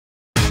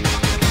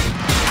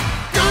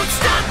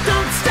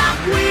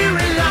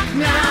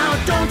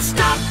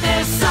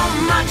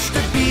much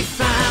to be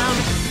found.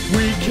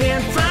 We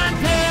can't find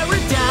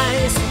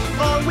paradise.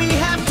 All we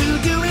have to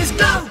do is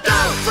go, go,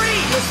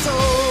 free your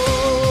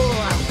soul.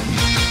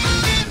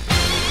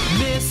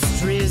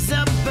 Mysteries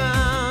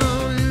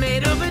abound,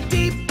 made of a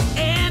deep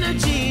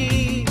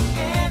energy.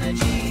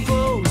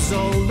 Foes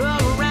all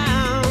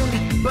around,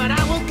 but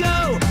I will go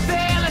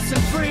fearless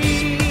and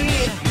free.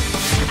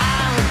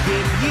 I'll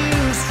give you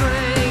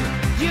strength,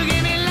 you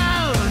give me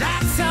love,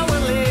 that's how we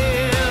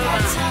live.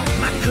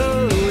 My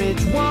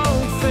courage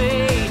won't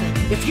fade.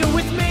 If you're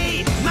with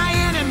me, my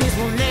enemies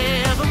will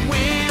never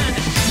win.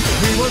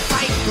 We will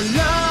fight for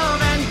love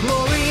and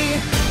glory.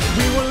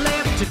 We will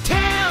live to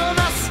tell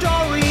the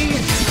story.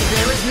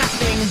 There is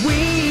nothing we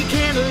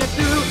can't live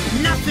through.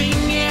 Nothing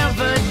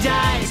ever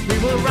dies. We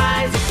will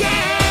rise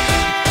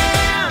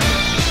again.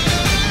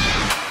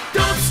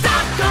 Don't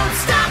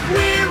stop,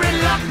 we're in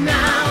luck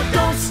now.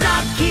 Don't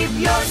stop, keep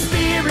your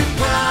spirit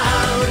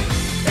proud.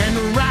 And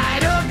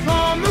ride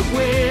upon the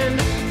wind.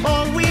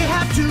 All we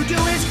have to do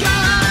is go.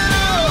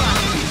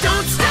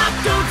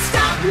 Don't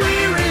stop,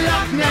 we're in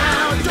luck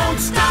now. Don't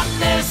stop,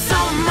 there's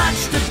so much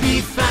to be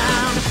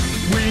found.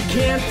 We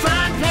can't find